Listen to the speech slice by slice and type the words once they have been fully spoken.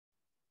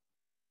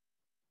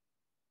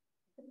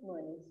Good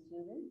morning,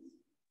 students.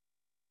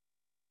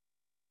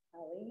 How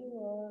are you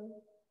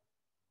all?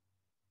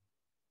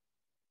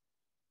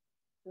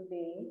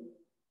 Today,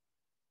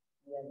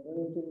 we are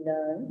going to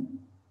learn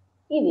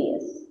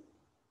EVS.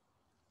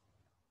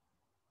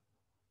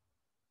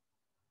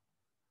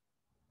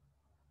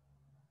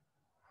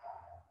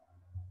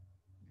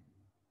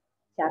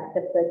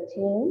 Chapter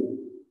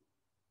 13,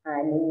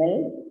 Animal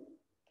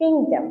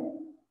Kingdom.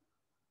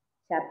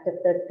 Chapter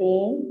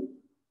 13,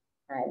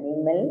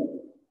 Animal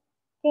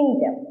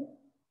Kingdom.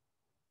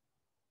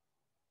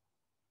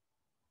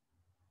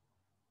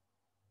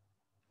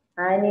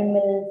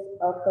 Animals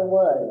of the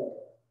world.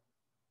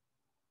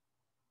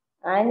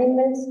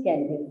 Animals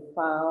can be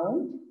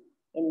found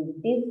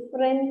in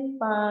different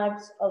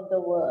parts of the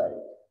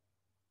world.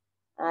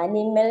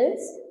 Animals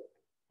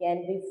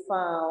can be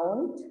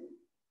found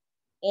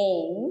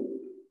in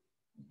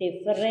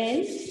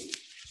different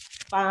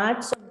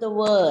parts of the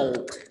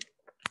world.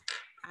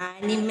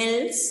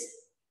 Animals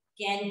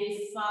can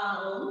be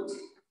found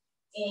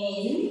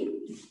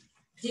in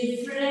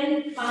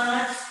different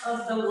parts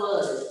of the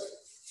world.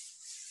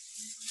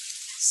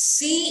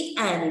 Sea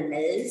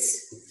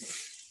animals.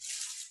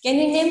 Can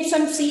you name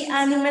some sea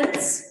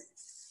animals?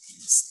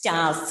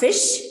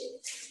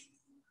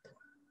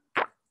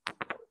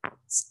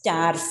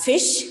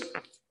 Starfish,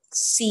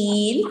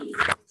 seal,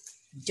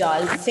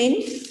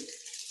 dolphin,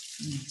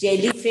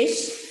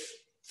 jellyfish,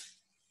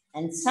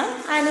 and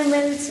some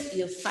animals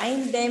you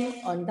find them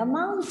on the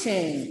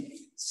mountain.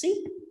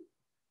 See,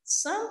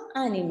 some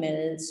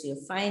animals you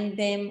find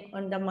them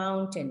on the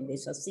mountain.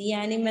 These are sea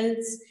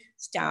animals,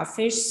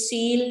 starfish,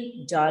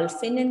 seal,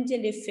 dolphin, and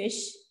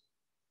jellyfish.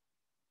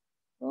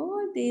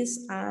 All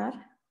these are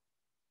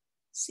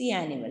sea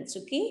animals,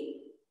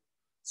 okay?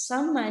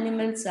 Some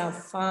animals are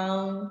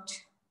found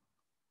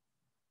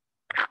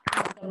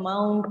on the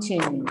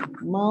mountain.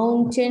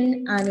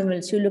 Mountain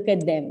animals, you look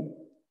at them.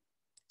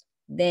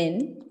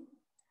 Then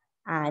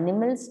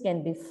animals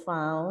can be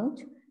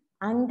found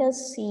under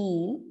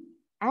sea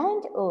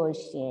and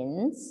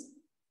oceans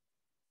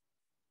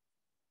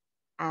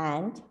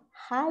and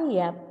high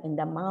up in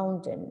the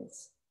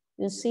mountains.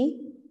 You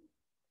see,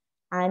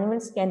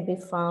 animals can be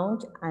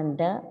found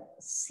under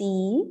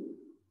sea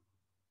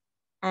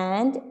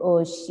and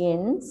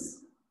oceans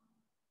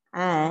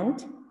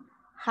and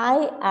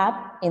high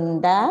up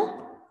in the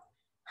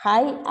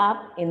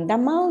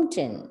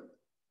mountain.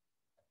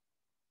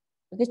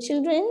 Okay,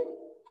 children?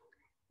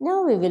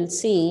 Now we will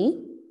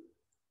see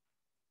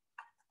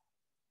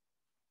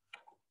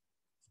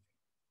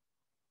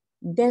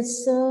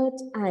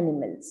desert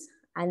animals.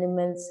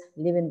 Animals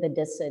live in the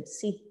desert.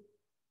 See,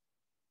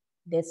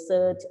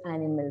 desert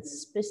animals,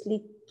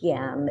 especially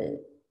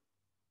camel.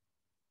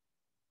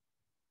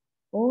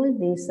 All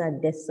these are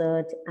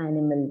desert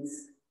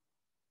animals.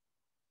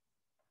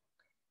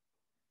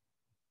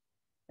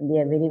 And they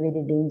are very,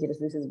 very dangerous.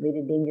 This is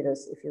very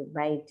dangerous. If you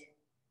bite,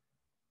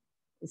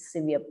 it's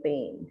severe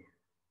pain.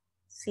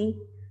 See,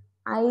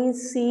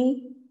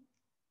 icy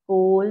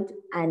cold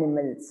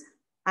animals.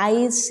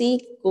 Icy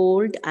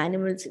cold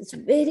animals. It's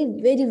very,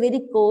 very,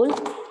 very cold.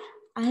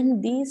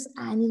 And these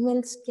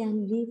animals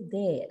can live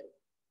there.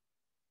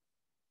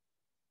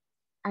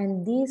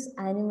 And these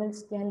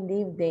animals can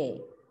live there.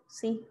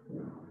 See,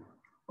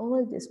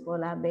 all these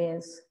polar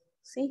bears,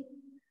 see,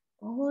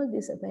 all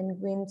these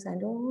penguins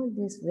and all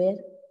these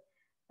where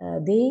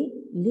they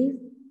live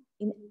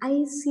in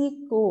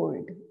icy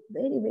cold,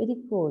 very, very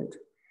cold.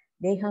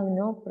 They have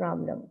no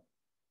problem.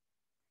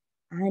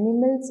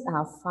 Animals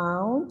are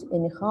found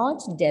in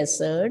hot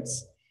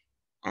deserts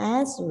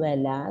as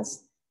well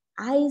as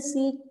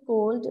icy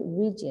cold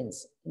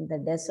regions. In the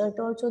desert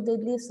also they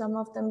live, some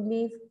of them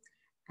live,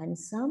 and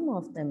some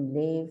of them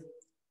live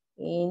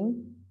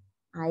in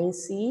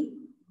icy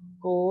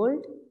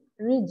cold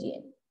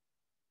region.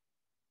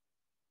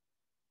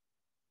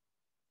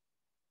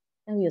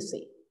 Now you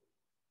see,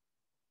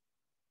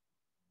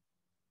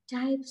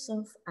 types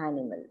of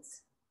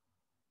animals.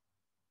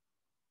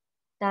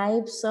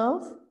 Types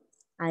of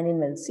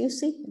animals. You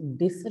see,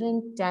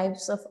 different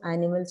types of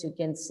animals you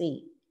can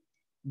see.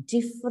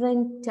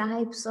 Different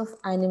types of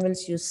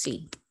animals you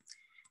see.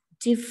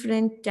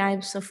 Different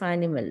types of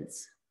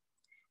animals.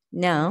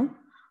 Now,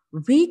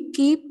 we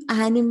keep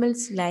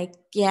animals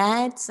like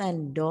cats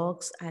and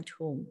dogs at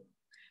home.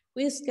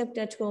 Who is kept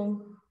at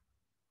home?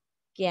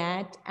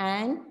 Cat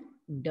and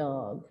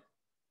dog.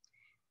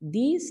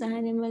 These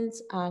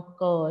animals are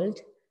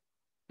called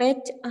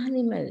pet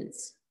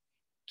animals.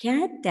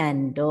 Cats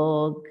and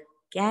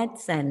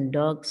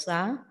dogs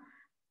are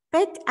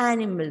pet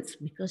animals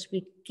because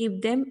we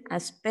keep them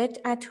as pet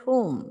at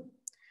home.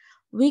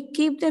 We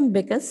keep them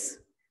because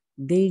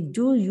they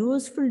do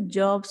useful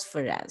jobs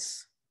for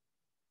us.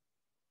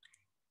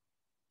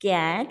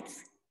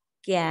 Cats,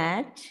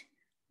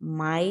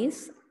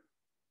 mice,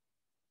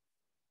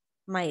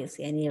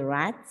 any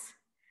rats,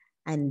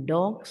 and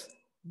dogs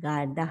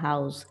guard the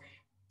house,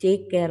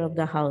 take care of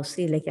the house.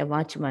 See, like a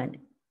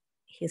watchman,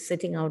 he's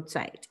sitting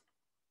outside.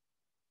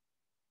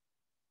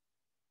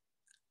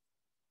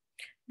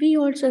 We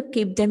also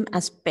keep them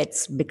as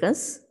pets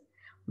because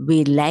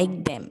We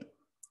like them.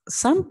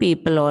 Some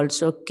people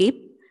also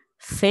keep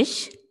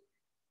fish,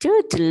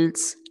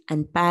 turtles,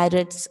 and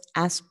parrots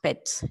as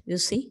pets. You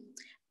see,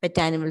 pet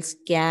animals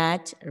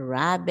cat,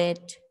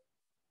 rabbit,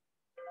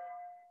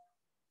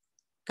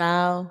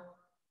 cow,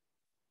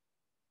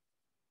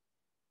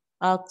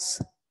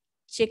 ox,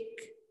 chick,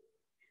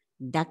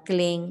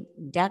 duckling,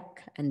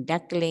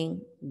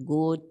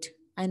 goat,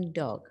 and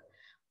dog.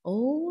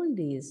 All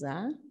these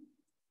are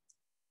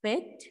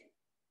pet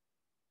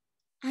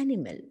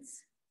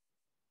animals.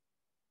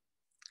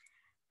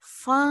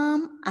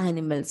 Farm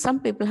animals. Some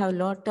people have a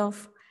lot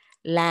of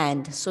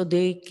land, so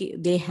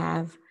they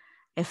have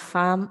a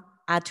farm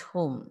at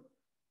home.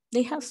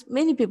 They have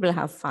many people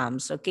have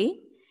farms. Okay,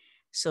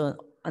 so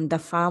on the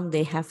farm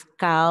they have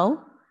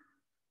cow,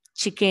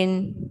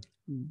 chicken,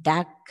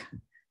 duck,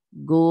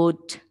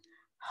 goat,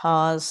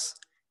 horse,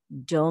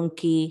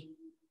 donkey,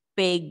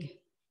 pig,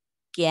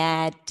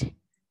 cat,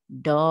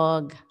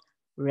 dog,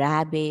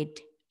 rabbit,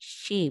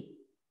 sheep.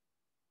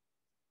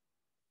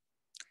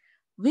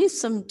 We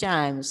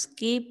sometimes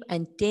keep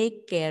and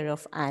take care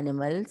of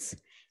animals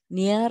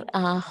near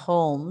our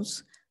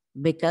homes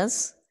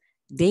because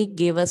they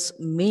give us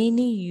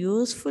many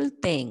useful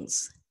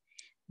things.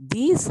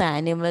 These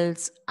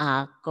animals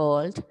are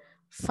called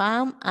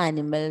farm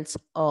animals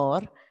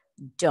or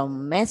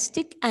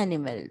domestic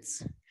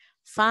animals.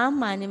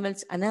 Farm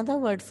animals, another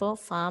word for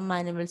farm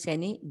animals,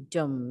 any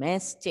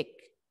domestic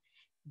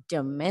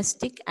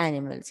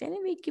animals, and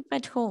we keep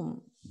at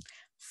home.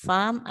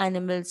 Farm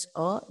animals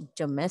or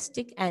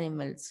domestic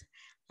animals,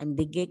 and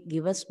they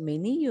give us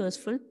many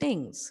useful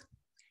things.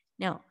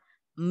 Now,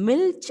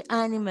 milch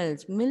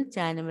animals,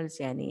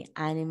 yani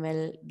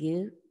animal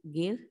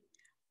give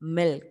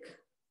milk.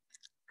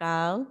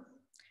 Cow,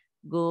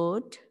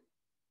 goat,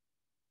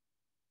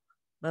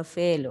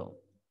 buffalo,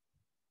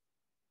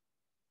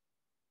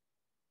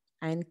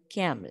 and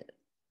camel.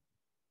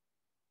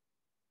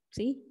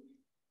 See,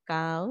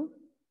 cow,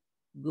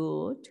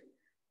 goat,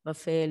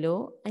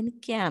 buffalo,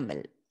 and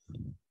camel.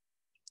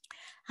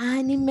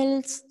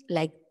 Animals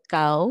like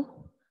cow,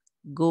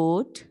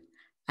 goat,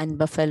 and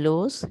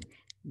buffaloes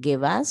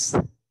give us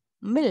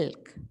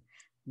milk.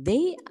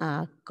 They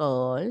are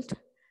called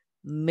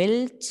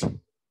milch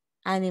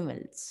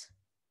animals.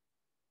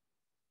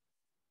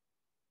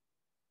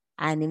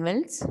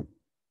 Animals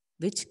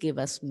which give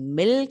us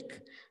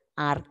milk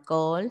are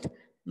called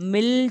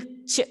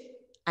milch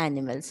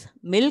animals.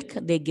 Milk,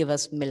 they give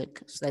us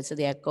milk. So that's why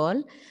they are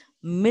called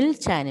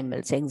milch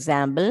animals.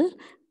 Example,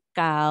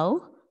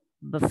 cow,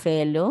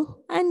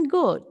 buffalo, and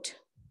goat.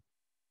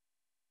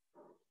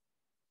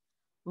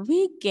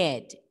 We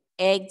get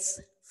eggs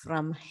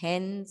from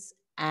hens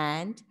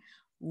and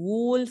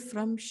wool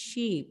from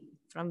sheep.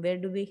 From where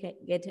do we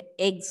get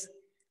eggs?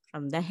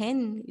 From the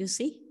hen, you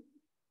see.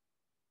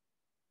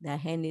 The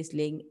hen is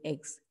laying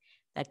eggs.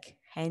 The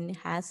hen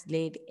has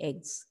laid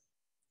eggs.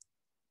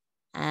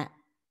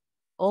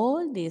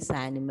 All these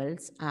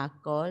animals are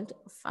called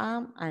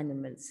farm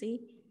animals.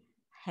 See,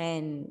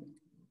 hen,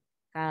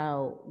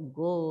 cow,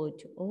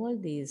 goat, all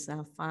these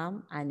are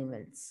farm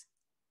animals.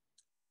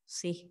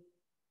 See,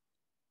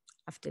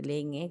 after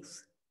laying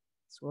eggs,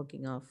 it's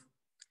walking off.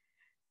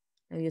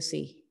 Now you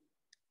see,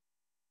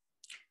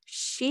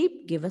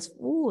 sheep give us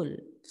wool.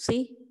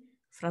 See,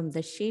 from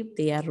the sheep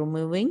they are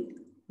removing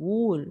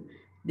wool.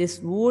 This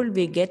wool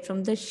we get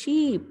from the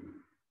sheep.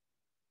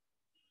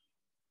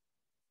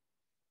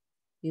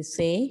 You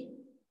say,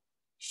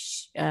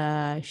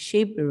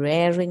 sheep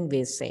rearing,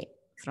 we say.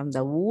 From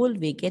the wool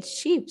we get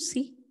sheep.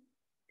 See,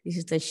 this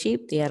is the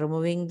sheep. They are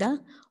removing the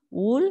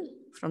wool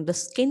from the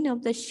skin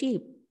of the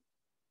sheep.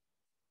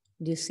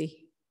 Do you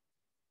see?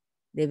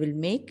 They will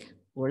make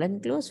woolen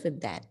clothes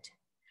with that.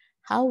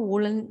 How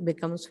woolen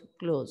becomes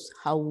clothes,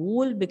 how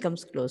wool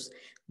becomes clothes.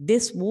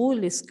 This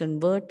wool is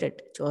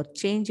converted or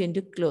changed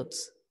into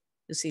clothes.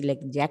 You see, like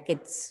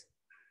jackets,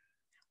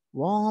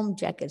 warm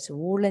jackets,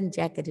 woolen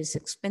jacket is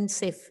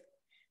expensive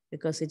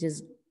because it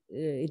is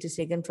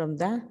taken from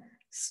the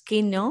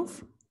skin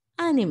of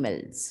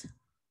animals.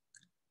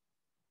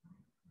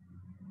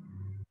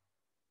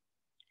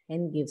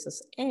 Hen gives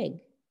us egg,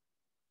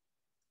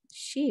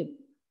 sheep,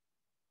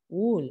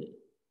 wool,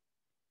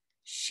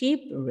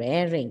 sheep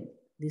rearing.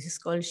 This is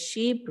called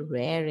sheep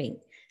rearing,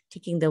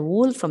 taking the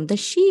wool from the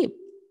sheep.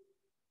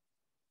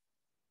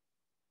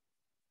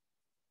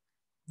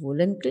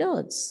 Woolen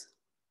clothes.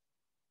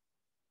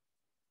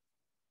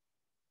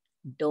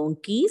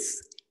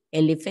 Donkeys,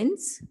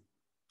 elephants,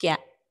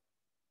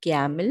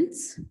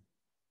 camels,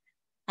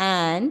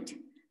 and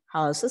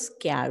horses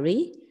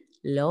carry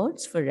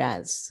loads for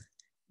us.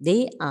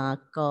 They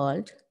are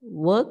called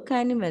work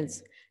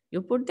animals.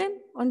 You put them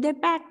on their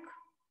back.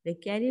 They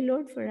carry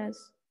load for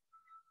us.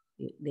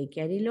 They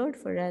carry load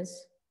for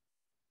us.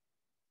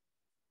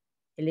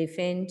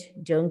 Elephant,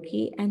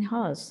 donkey, and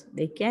horse,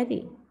 they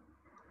carry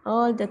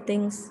all the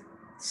things.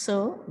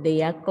 So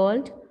they are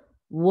called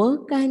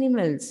work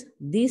animals.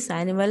 These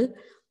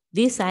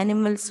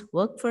animals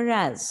work for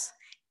us.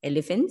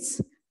 Elephants,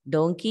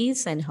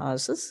 donkeys, and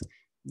horses,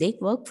 they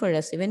work for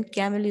us. Even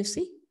camel, you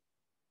see.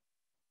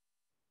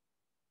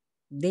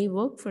 They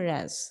work for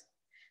us.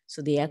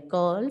 So they are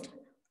called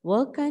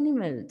work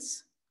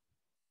animals.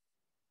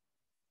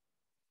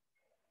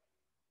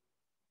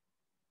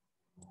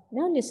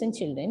 Now listen,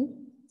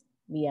 children.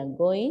 We are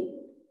going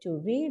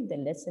to read the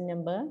lesson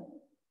number.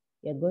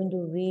 We are going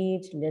to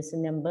read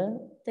lesson number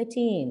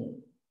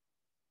 13.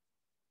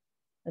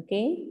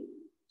 Okay?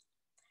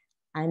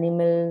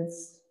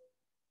 Animals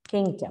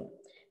Kingdom.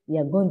 We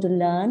are going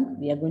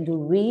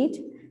to read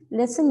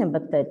lesson number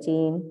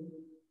 13,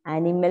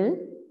 Animal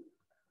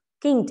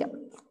Kingdom.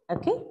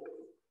 Okay?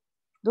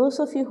 Those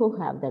of you who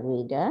have the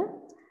reader,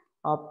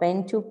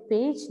 open to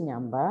page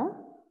number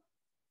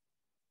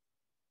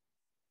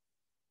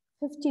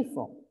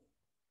 54.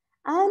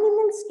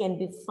 Animals can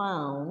be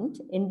found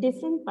in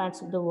different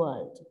parts of the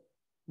world.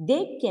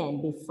 They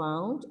can be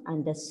found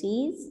under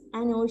seas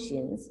and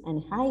oceans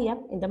and high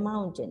up in the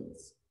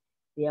mountains.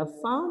 They are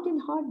found in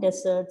hot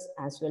deserts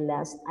as well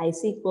as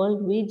icy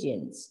cold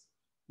regions.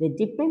 They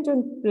depend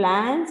on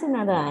plants and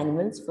other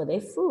animals for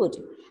their food.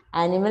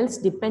 Animals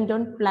depend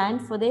on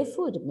plants for their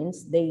food,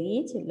 means they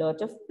eat a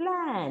lot of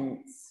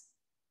plants.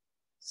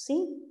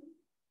 See,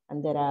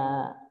 and there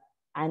are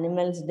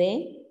animals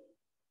there.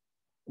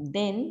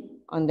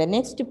 Then on the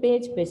next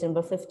page, page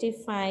number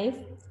 55,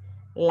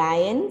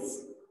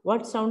 lions,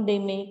 what sound they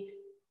make?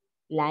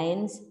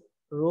 Lions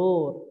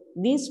roar.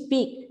 These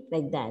speak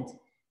like that.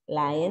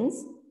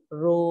 Lions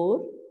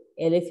roar,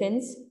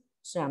 elephants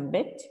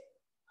trumpet,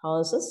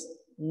 horses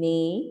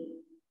neigh,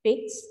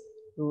 pigs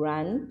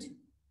grunt,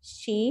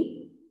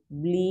 sheep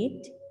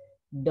bleat,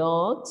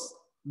 dogs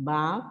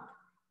bark,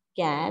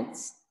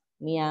 cats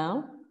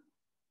meow,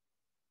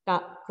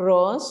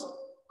 crows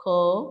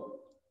caw,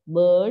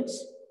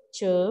 birds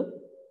chirp,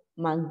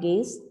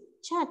 monkeys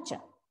chatter.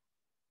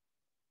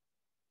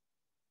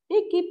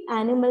 They keep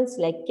animals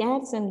like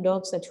cats and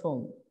dogs at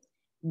home.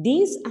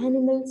 These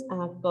animals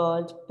are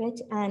called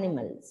pet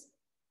animals.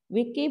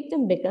 We keep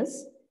them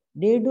because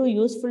they do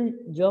useful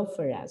job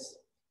for us.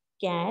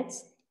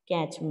 Cats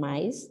catch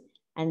mice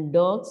and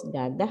dogs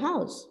guard the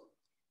house.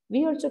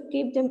 We also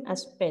keep them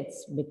as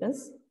pets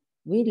because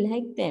we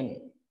like them.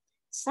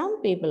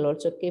 Some people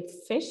also keep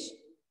fish,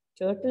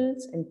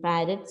 turtles, and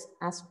parrots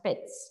as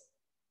pets.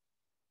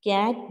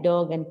 Cat,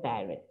 dog, and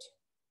parrot.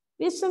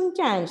 We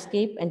sometimes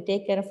keep and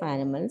take care of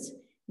animals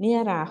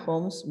near our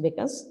homes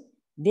because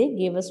they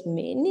give us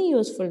many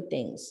useful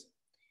things.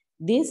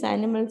 These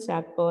animals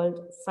are called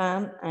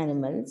farm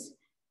animals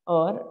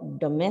or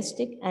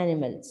domestic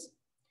animals.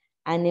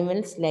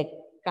 Animals like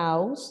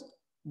cows,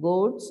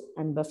 goats,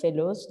 and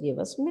buffaloes give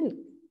us milk.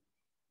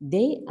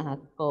 They are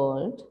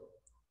called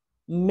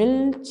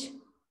milch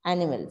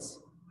animals.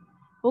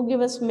 Who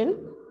give us milk?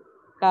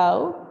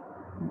 Cow,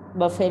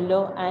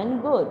 buffalo,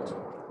 and goat.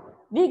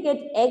 We get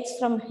eggs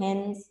from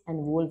hens and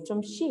wool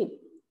from sheep.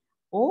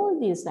 All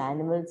these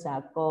animals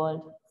are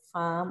called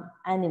farm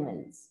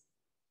animals.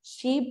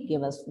 Sheep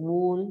give us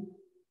wool,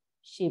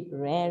 sheep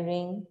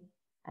rearing,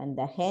 and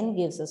the hen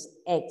gives us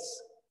eggs.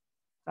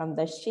 From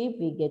the sheep,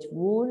 we get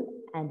wool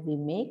and we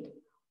make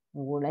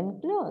woolen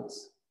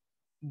clothes.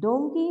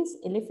 Donkeys,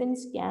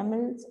 elephants,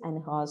 camels,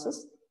 and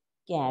horses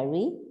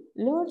carry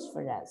loads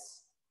for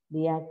us.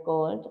 They are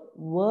called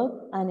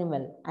work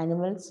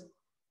animals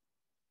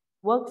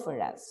work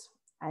for us.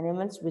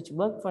 Animals which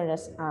work for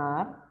us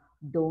are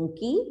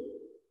donkeys,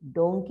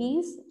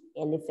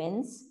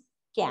 elephants,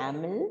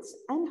 camels,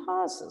 and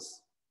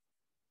horses.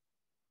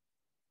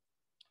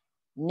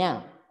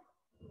 Now,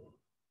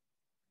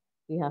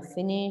 we have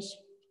finished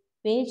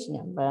page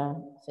number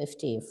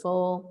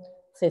 54,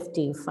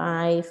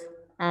 55,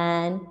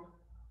 and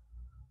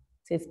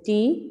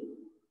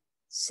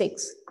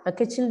 56.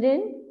 Okay,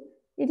 children,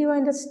 did you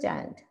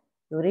understand?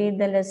 You read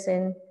the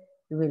lesson,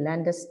 you will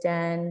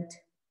understand.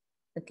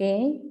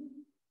 Okay?